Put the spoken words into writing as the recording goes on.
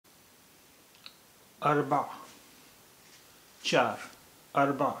أربع चार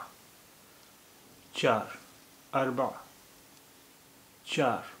أربع चार أربع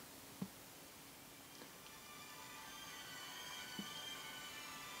चार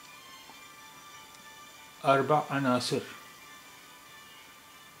أربع عناصر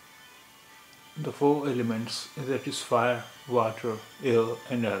the four elements, that is fire, water, air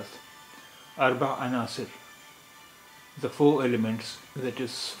and earth. أربع عناصر the four elements, that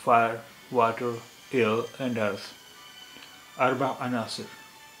is fire, water, air and earth. أربع عناصر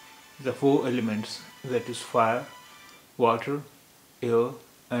the four elements, that is fire, water, air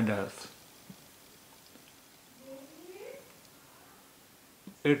and earth.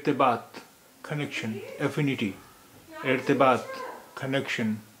 ارتباط connection, affinity. ارتباط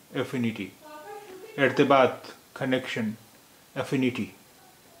connection, affinity. ارتباط connection, affinity.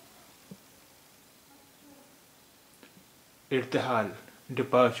 ارتحال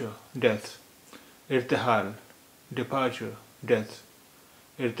departure, death. ارتحال departure, death.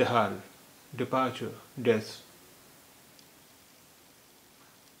 ارتحال departure, death.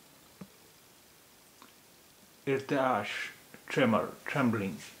 ارتعاش tremor,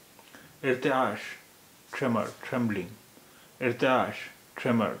 trembling. ارتعاش tremor, trembling. ارتعاش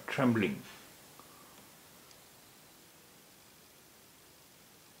tremor, trembling.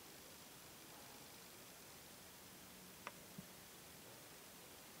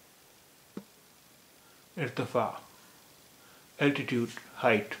 ارتفاع altitude,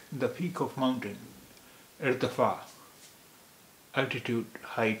 height, the peak of mountain. ارتفاع altitude,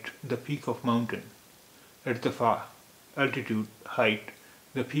 height, the peak of mountain. ارتفاع altitude, height,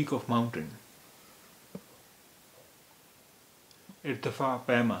 the peak of mountain. ارتفاع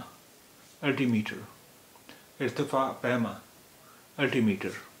पैमा, altimeter. ارتفاع पैमा,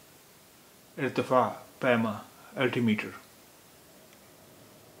 altimeter. ارتفاع पैमा, altimeter.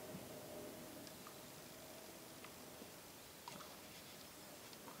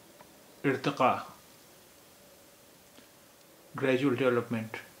 ارتقاء gradual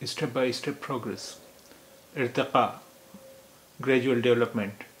development, step by step progress. ارتقاء gradual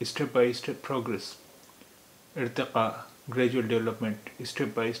development, step by step progress. ارتقاء gradual development,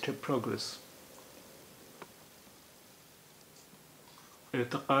 step by step progress.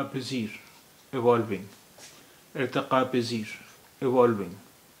 ارتقاء بزير evolving. ارتقاء بزير evolving.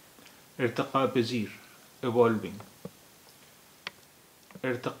 ارتقاء بزير evolving.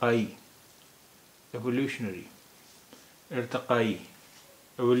 ارتقائي evolutionary. ارتقائي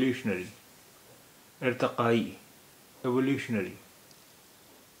evolutionary. ارتقائي evolutionary.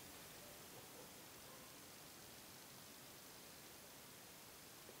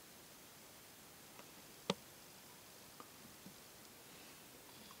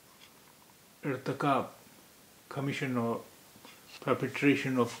 ارتكاب commission or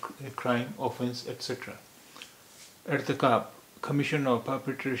perpetration of a crime, offense, etc. ارتكاب commission or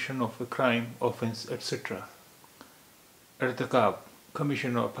perpetration of a crime, offense, etc. ارتكاب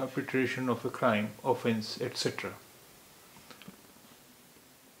commission or perpetration of a crime, offense, etc.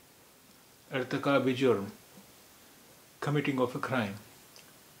 ارتكاب جرم committing of a crime.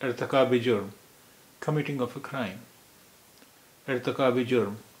 ارتكاب جرم committing of a crime. ارتكاب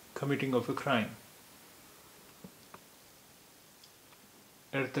جرم committing of a crime.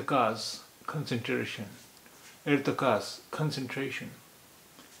 ارتكاز concentration. ارتكاز concentration.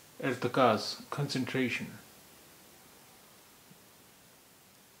 ارتكاز concentration.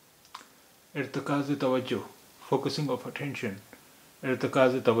 ارتكاز توجه focusing of attention.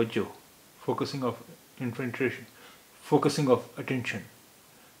 ارتكاز توجه focusing of concentration, focusing of attention.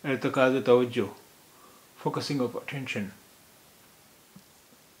 ارتكاز توجه focusing of attention.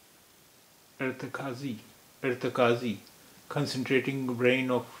 ارتكازي ارتكازي concentrating brain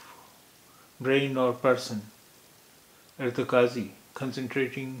or person. ارتكازي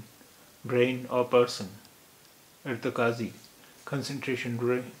concentrating brain or person. ارتكازي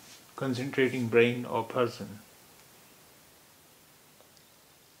concentrating brain or person.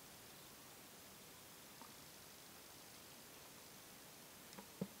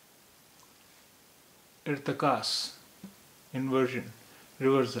 ارتكاس inversion,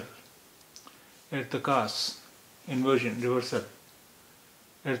 reversal. ارتكاس inversion, reversal.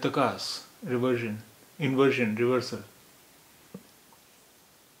 ارتكاس inversion, reversal.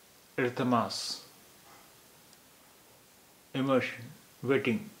 ارتماس immersion,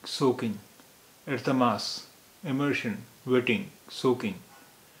 wetting, soaking. ارتماس immersion, wetting, soaking.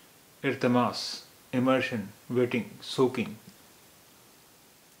 ارتماس immersion, wetting, soaking.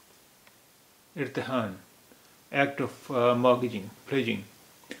 ارتهان act of mortgaging, pledging.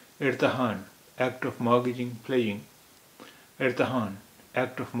 ارتهان act of mortgaging, pledging. ارتهان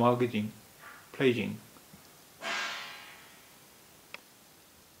act of mortgaging, obliging.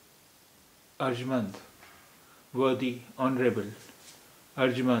 Arjmand, worthy, honorable.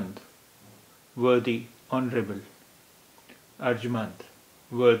 Arjmand, worthy, honorable. Arjmand,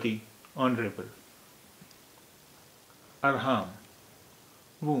 worthy, honorable. Arham,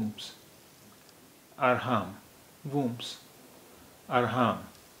 wombs. Arham, wombs. Arham,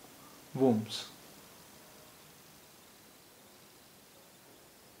 wombs.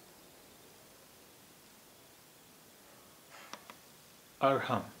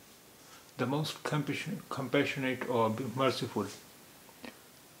 Arham, the most compassionate or merciful.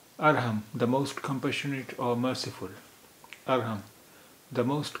 Arham, the most compassionate or merciful. Arham, the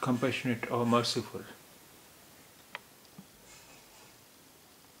most compassionate or merciful.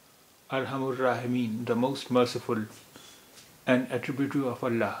 Arhamur Rahimin, the most merciful, an attribute of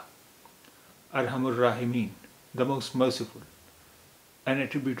Allah. Arhamur Rahimin, the most merciful, an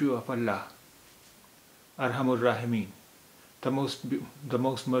attribute of Allah. Arhamur Rahimin, the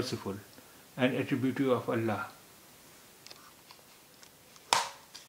most merciful, an attribute of Allah.